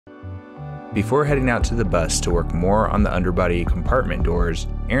Before heading out to the bus to work more on the underbody compartment doors,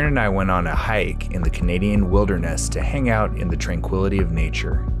 Erin and I went on a hike in the Canadian wilderness to hang out in the tranquility of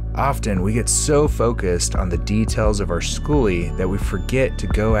nature. Often we get so focused on the details of our skoolie that we forget to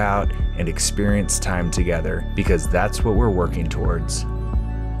go out and experience time together, because that's what we're working towards.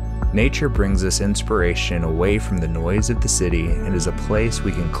 Nature brings us inspiration away from the noise of the city and is a place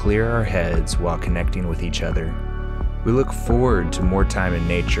we can clear our heads while connecting with each other. We look forward to more time in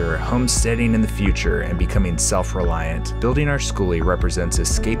nature, homesteading in the future, and becoming self-reliant. Building our skoolie represents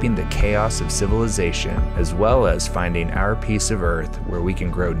escaping the chaos of civilization, as well as finding our piece of earth where we can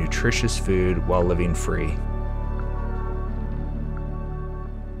grow nutritious food while living free.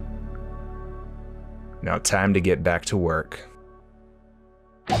 Now time to get back to work.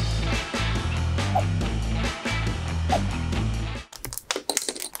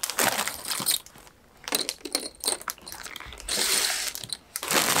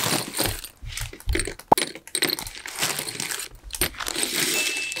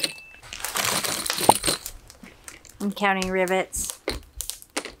 I'm counting rivets.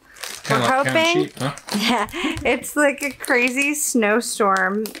 We're hoping. Sheep, huh? Yeah, it's like a crazy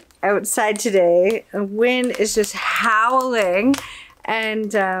snowstorm outside today. The wind is just howling,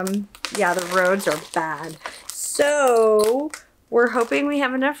 and yeah, the roads are bad. So we're hoping we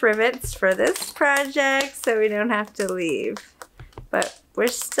have enough rivets for this project so we don't have to leave. But we're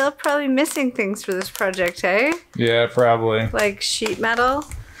still probably missing things for this project, hey? Yeah, probably. Like sheet metal.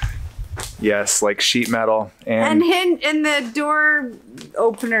 Yes, like sheet metal And the door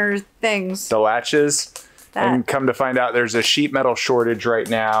opener things. the latches. And come to find out there's a sheet metal shortage right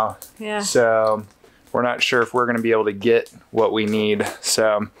now. Yeah. So we're not sure if we're going to be able to get what we need.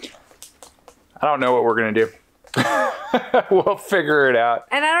 So I don't know what we're going to do. We'll figure it out.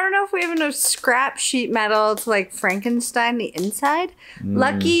 And I don't know if we have enough scrap sheet metal to like Frankenstein the inside.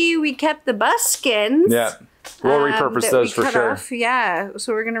 Lucky we kept the bus skins. Yeah. We'll repurpose those for sure. Off. Yeah,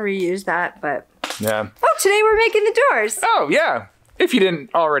 so we're gonna reuse that, but yeah. Oh, today we're making the doors. Oh yeah, if you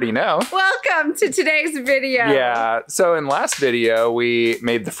didn't already know. Welcome to today's video. Yeah, so in last video we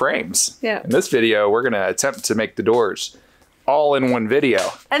made the frames. Yeah. In this video we're gonna attempt to make the doors all in one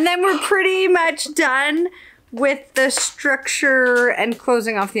video. And then we're pretty much done with the structure and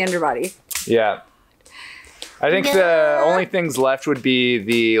closing off the underbody. Yeah. I think the only things left would be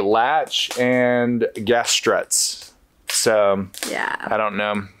the latch and gas struts. So yeah, I don't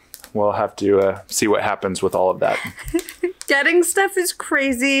know. We'll have to see what happens with all of that. Getting stuff is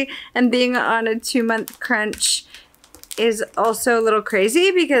crazy, and being on a 2-month crunch is also a little crazy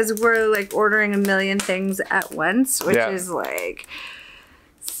because we're like ordering a million things at once, which is like,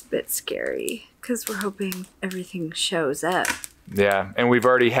 it's a bit scary because we're hoping everything shows up. Yeah, and we've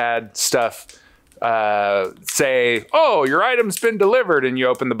already had stuff say, oh, your item's been delivered, and you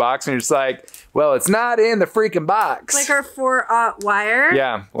open the box and you're just like, well, it's not in the freaking box. Like our 4/0 wire.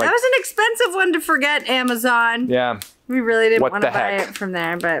 Yeah. Like, that was an expensive one to forget, Amazon. Yeah. We really didn't want to buy heck? it from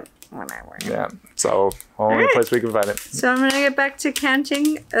there, but whatever. Yeah, so only place we can find it. So I'm gonna get back to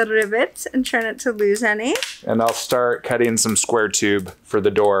counting rivets and try not to lose any. And I'll start cutting some square tube for the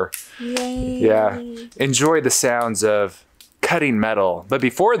door. Yay. Yeah. Enjoy the sounds of cutting metal. But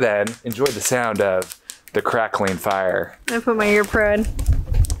before then, enjoy the sound of the crackling fire. I put my ear pro in.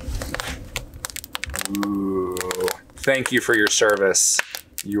 Ooh. Thank you for your service.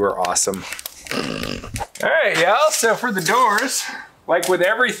 You are awesome. All right, y'all. So for the doors, like with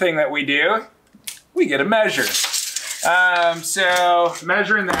everything that we do, we get a measure. So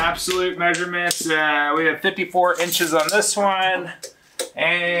measuring the absolute measurements, we have 54 inches on this one,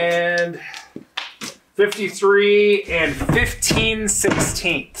 and 53 and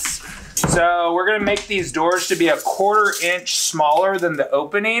 15/16. So we're gonna make these doors to be a 1/4 inch smaller than the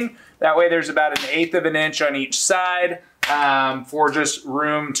opening. That way there's about 1/8 of an inch on each side for just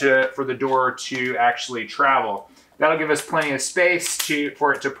room for the door to actually travel. That'll give us plenty of space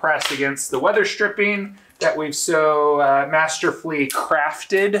for it to press against the weather stripping that we've so masterfully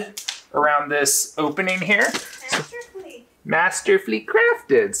crafted around this opening here. Masterfully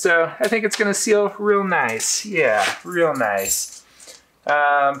crafted. So I think it's gonna seal real nice. Yeah, real nice.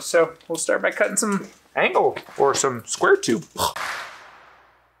 So we'll start by cutting some angle or some square tube.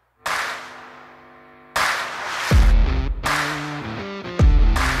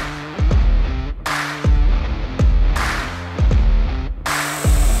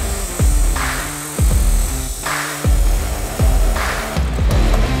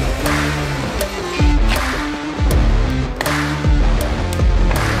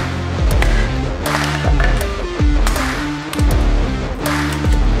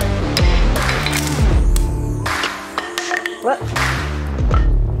 What?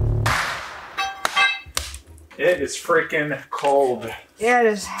 It is freaking cold. Yeah, it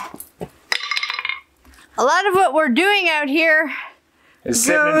is. A lot of what we're doing out here is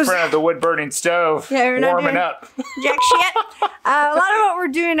sitting in front of the wood burning stove, warming up. Jack shit. A lot of what we're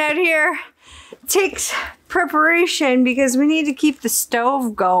doing out here takes preparation because we need to keep the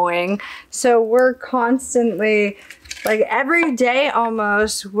stove going. So we're constantly, like every day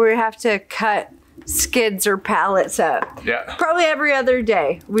almost, we have to cut skids or pallets up. Yeah. Probably every other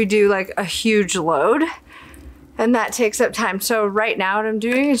day we do like a huge load, and that takes up time. So right now what I'm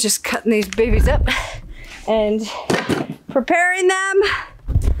doing is just cutting these babies up and preparing them.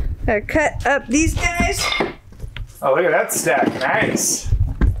 I cut up these guys. Oh, look at that stack. Nice.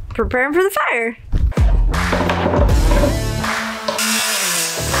 Preparing for the fire.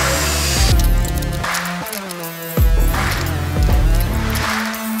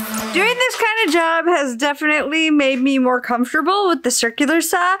 Doing this kind of job has definitely made me more comfortable with the circular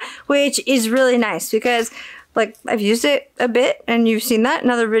saw, which is really nice because like I've used it a bit and you've seen that in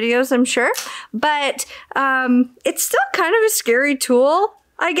other videos, I'm sure, but it's still kind of a scary tool,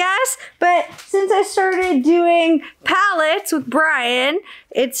 I guess. But since I started doing pallets with Brian,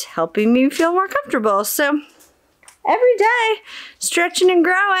 it's helping me feel more comfortable. So every day, stretching and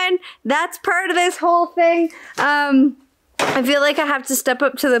growing, that's part of this whole thing. I feel like I have to step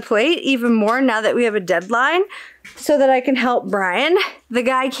up to the plate even more now that we have a deadline so that I can help Brian. The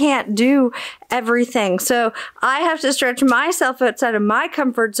guy can't do everything. So I have to stretch myself outside of my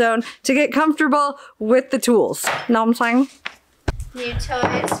comfort zone to get comfortable with the tools. Know what I'm saying? New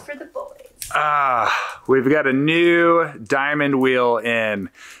toys for the boys. We've got a new diamond wheel in.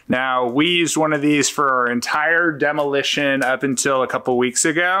 Now, we used one of these for our entire demolition up until a couple weeks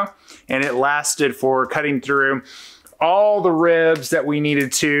ago, and it lasted for cutting through all the ribs that we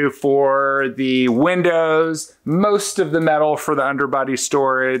needed to for the windows, most of the metal for the underbody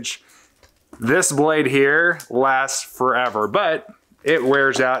storage. This blade here lasts forever, but it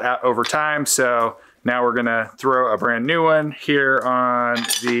wears out over time, so now we're gonna throw a brand new one here on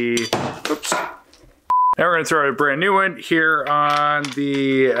the, oops. Now we're gonna throw a brand new one here on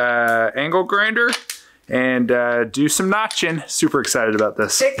the angle grinder and do some notching. Super excited about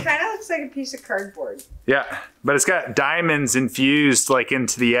this. It kind of looks like a piece of cardboard. Yeah, but it's got diamonds infused like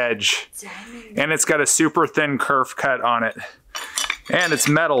into the edge. Diamond. And it's got a super thin kerf cut on it. And it's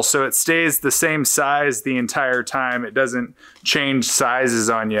metal, so it stays the same size the entire time. It doesn't change sizes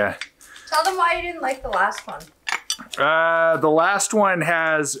on you. Tell them why you didn't like the last one. The last one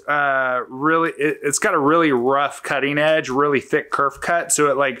has it's got a really rough cutting edge, really thick kerf cut, so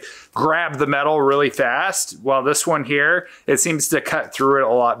it like grabbed the metal really fast. While this one here, it seems to cut through it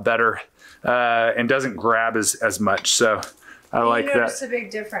a lot better and doesn't grab as much. So I like that. You notice a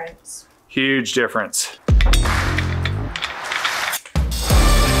big difference. Huge difference.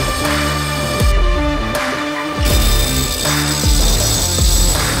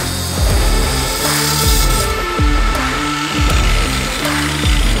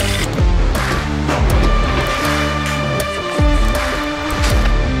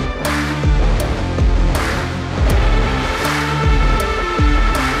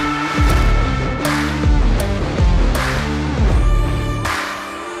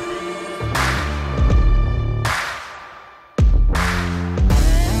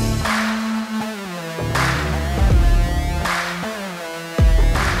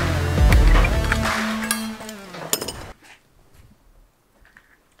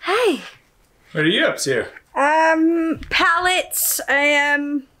 What are you up to? Pallets. I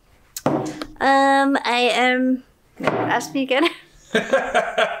am, ask me again.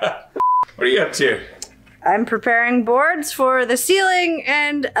 What are you up to? I'm preparing boards for the ceiling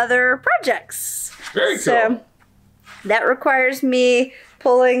and other projects. Very cool. So that requires me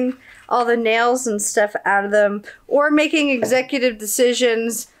pulling all the nails and stuff out of them or making executive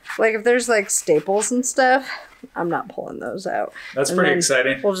decisions. Like if there's like staples and stuff, I'm not pulling those out. That's pretty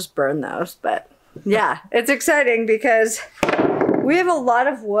exciting. We'll just burn those, but yeah, it's exciting because we have a lot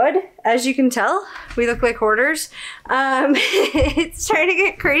of wood, as you can tell. We look like hoarders. It's trying to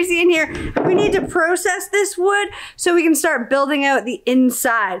get crazy in here. We need to process this wood so we can start building out the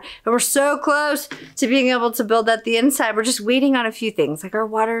inside. And we're so close to being able to build out the inside. We're just waiting on a few things, like our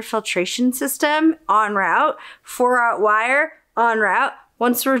water filtration system en route, 4-aught wire en route.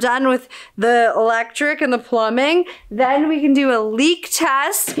 Once we're done with the electric and the plumbing, then we can do a leak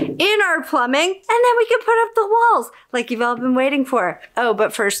test in our plumbing, and then we can put up the walls like you've all been waiting for. Oh,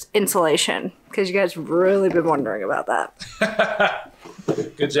 but first, insulation, because you guys have really been wondering about that.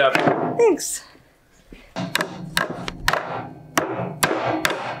 Good job. Thanks.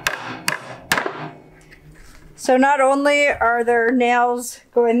 So not only are there nails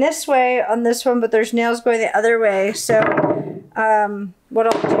going this way on this one, but there's nails going the other way. So what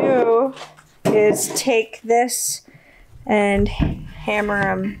I'll do is take this and hammer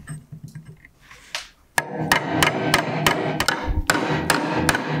them.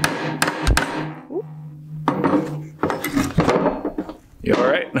 You all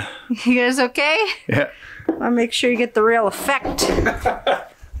right? You guys okay? Yeah. I'll make sure you get the real effect.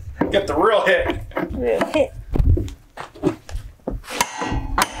 Get the real hit. Real hit.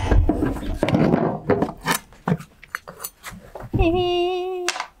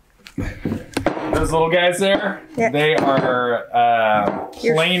 Those little guys there, they are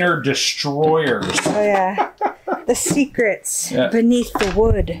planer destroyers. Oh yeah. The secrets beneath the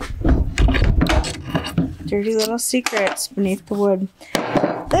wood. Dirty little secrets beneath the wood.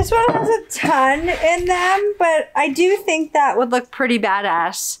 This one has a ton in them, but I do think that would look pretty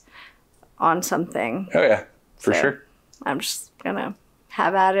badass on something. Oh yeah, for sure. I'm just gonna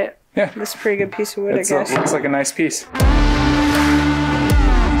have at it. Yeah. This is a pretty good piece of wood, I guess. It looks like a nice piece.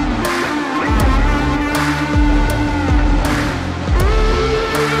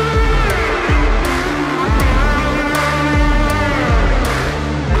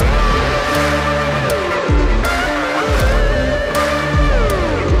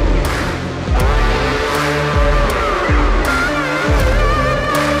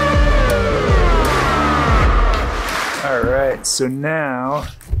 So now,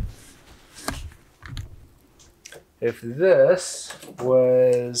 if this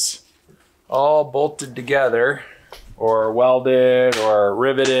was all bolted together or welded or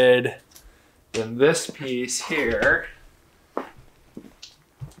riveted, then this piece here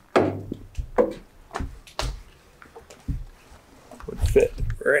would fit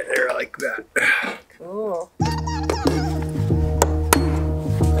right there like that. Cool.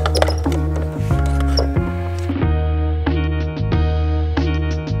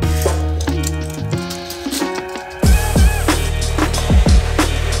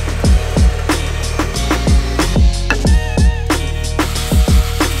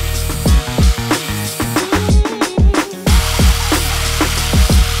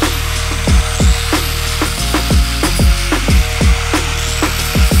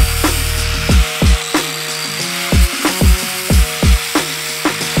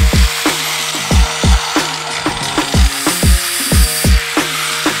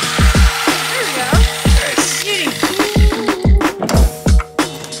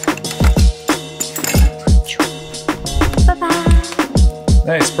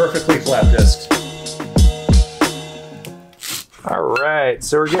 Nice, perfectly flat disc. All right,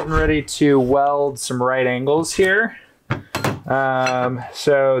 so we're getting ready to weld some right angles here.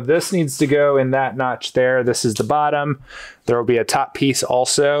 So this needs to go in that notch there. This is the bottom. There will be a top piece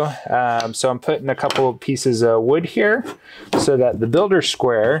also. So I'm putting a couple of pieces of wood here so that the builder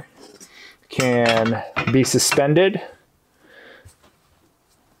square can be suspended,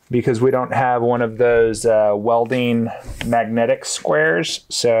 because we don't have one of those welding magnetic squares.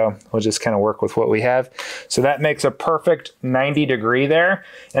 So we'll just kind of work with what we have. So that makes a perfect 90 degree there.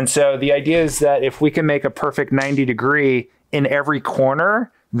 And so the idea is that if we can make a perfect 90 degree in every corner,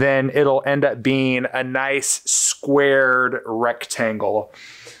 then it'll end up being a nice squared rectangle.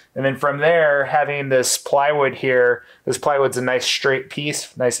 And then from there, having this plywood here, this plywood's a nice straight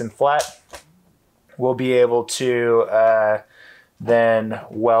piece, nice and flat. We'll be able to then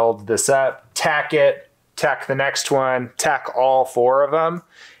weld this up, tack it, tack the next one, tack all four of them.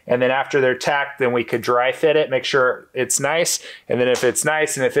 And then after they're tacked, then we could dry fit it, make sure it's nice. And then if it's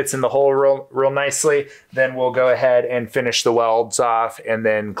nice and it fits in the hole real nicely, then we'll go ahead and finish the welds off and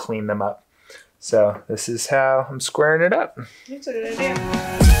then clean them up. So this is how I'm squaring it up. That's a good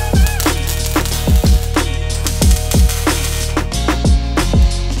idea.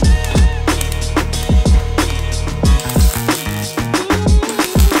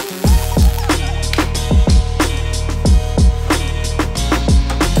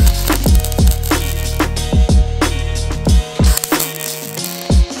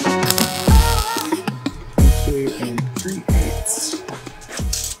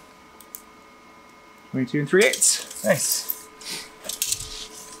 22 3/8. Nice.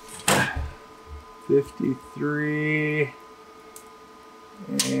 53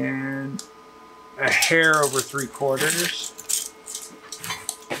 and a hair over 3/4.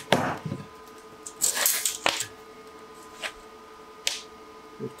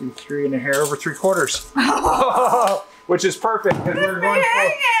 53 and a hair over 3/4. Which is perfect because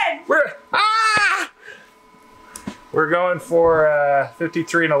we're going for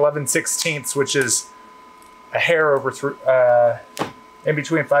 53 and 11/16, which is a hair over in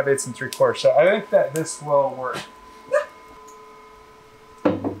between 5/8 and 3/4. So I think that this will work.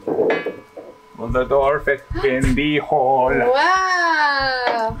 Will the door fit in the hole?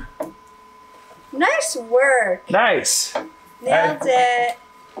 Wow. Nice work. Nice. Nailed it.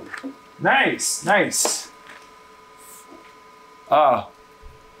 Nice, nice. Oh,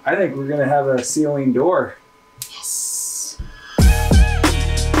 I think we're gonna have a ceiling door. Yes.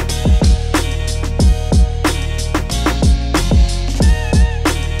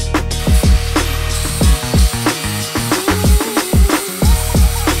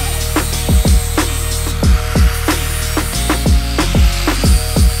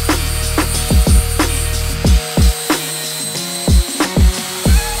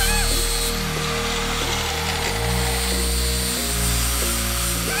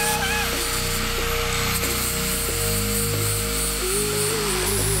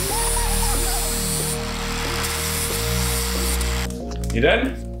 You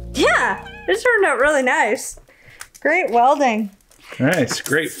done? Yeah, this turned out really nice. Great welding. Nice,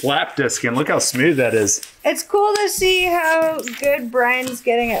 great flap disking. Look how smooth that is. It's cool to see how good Brian's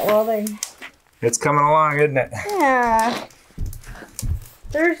getting at welding. It's coming along, isn't it? Yeah.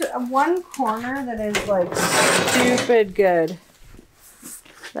 There's one corner that is like stupid good. Is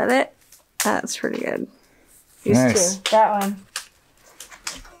that it? That's pretty good. These Nice. two. That one.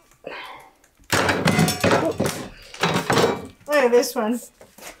 Look at this one.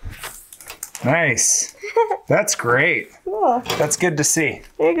 Nice. That's great. Cool. That's good to see.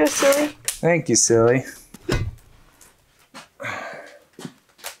 There you go, silly. Thank you, silly.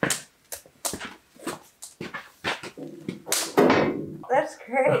 That's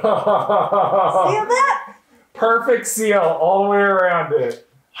great. Seal that? Perfect seal all the way around it.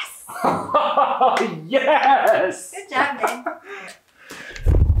 Yes! Good job, man.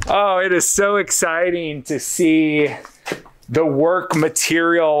 Oh, it is so exciting to see the work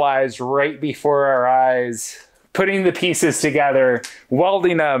materialize right before our eyes. Putting the pieces together,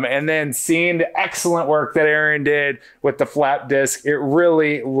 welding them, and then seeing the excellent work that Erin did with the flap disc. It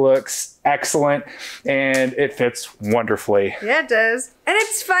really looks excellent and it fits wonderfully. Yeah, it does. And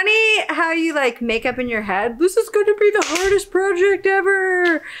it's funny how you like make up in your head, this is going to be the hardest project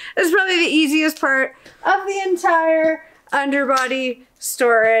ever. It's probably the easiest part of the entire underbody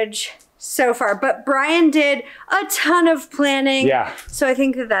storage so far. But Brian did a ton of planning. Yeah. So I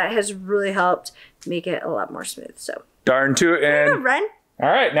think that that has really helped make it a lot more smooth. So Darn to it. And run. all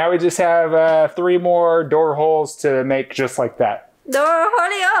right, now we just have 3 more door holes to make just like that. Door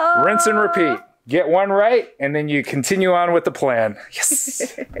holio. Rinse and repeat. Get one right, and then you continue on with the plan.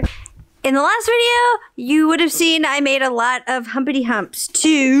 Yes. In the last video, you would have seen I made a lot of humpity humps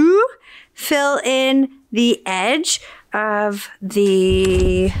to fill in the edge of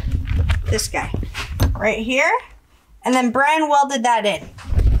this guy right here. And then Brian welded that in.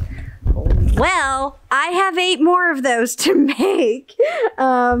 Well, I have 8 more of those to make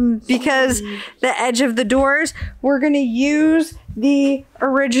because the edge of the doors, we're going to use the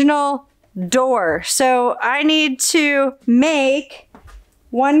original door. So I need to make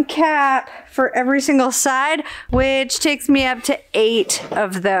 1 cap for every single side, which takes me up to 8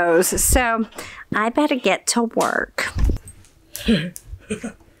 of those. So I better get to work.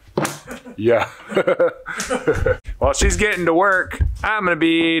 Yeah. While she's getting to work, I'm gonna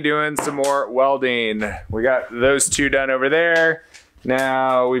be doing some more welding. We got those 2 done over there.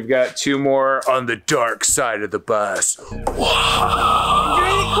 Now we've got 2 more on the dark side of the bus. Wow.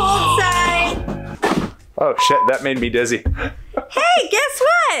 Enjoy the cold side. Oh shit, that made me dizzy. Hey, guess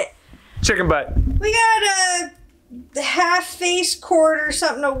what? Chicken butt. We got a half face cord or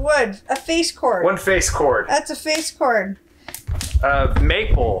something of wood. A face cord. 1 face cord. That's a face cord.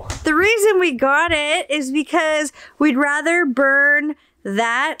 Maple. The reason we got it is because we'd rather burn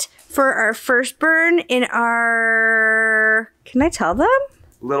that for our first burn in our, can I tell them?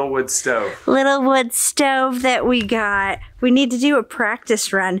 Little wood stove. Little wood stove that we got. We need to do a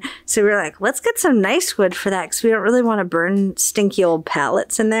practice run. So we were like, let's get some nice wood for that because we don't really want to burn stinky old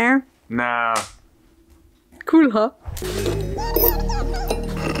pallets in there. Nah. Cool, huh?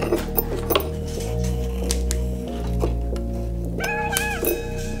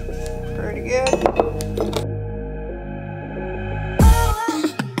 Pretty good.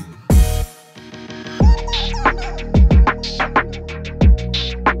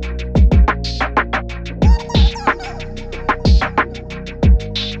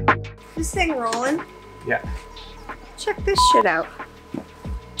 This thing rolling. Yeah. Check this shit out.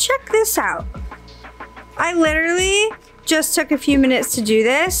 Check this out. I literally just took a few minutes to do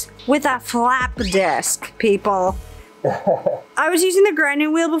this with a flap disc, people. I was using the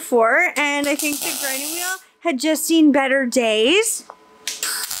grinding wheel before, and I think the grinding wheel had just seen better days.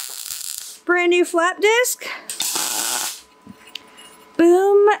 brand new flap disc.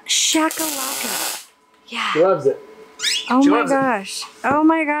 Boom shakalaka. Yeah. She loves it. Oh my gosh. Oh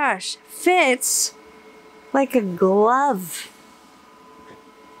my gosh. Fits like a glove.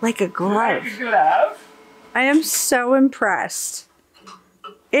 Like a glove. Like a glove? I am so impressed.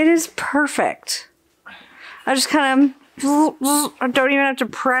 It is perfect. I just kind of, I don't even have to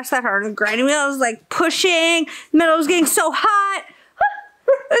press that hard. The grinding wheel is like pushing. The metal is getting so hot.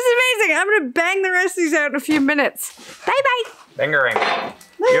 This is amazing. I'm gonna bang the rest of these out in a few minutes. Bye bye. Fingering.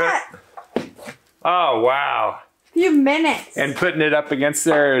 Look at that. Oh, wow. Few minutes. And putting it up against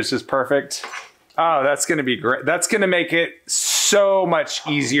there is just perfect. Oh, that's gonna be great. That's gonna make it so much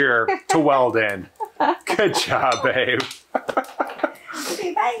easier to weld in. Good job, babe.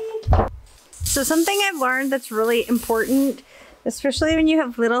 Okay, bye. So something I've learned that's really important, especially when you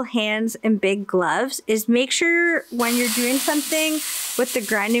have little hands and big gloves, is make sure when you're doing something with the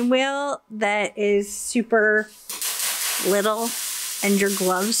grinding wheel that is super little and your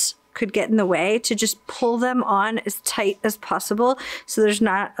gloves could get in the way, to just pull them on as tight as possible so there's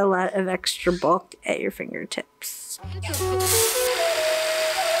not a lot of extra bulk at your fingertips.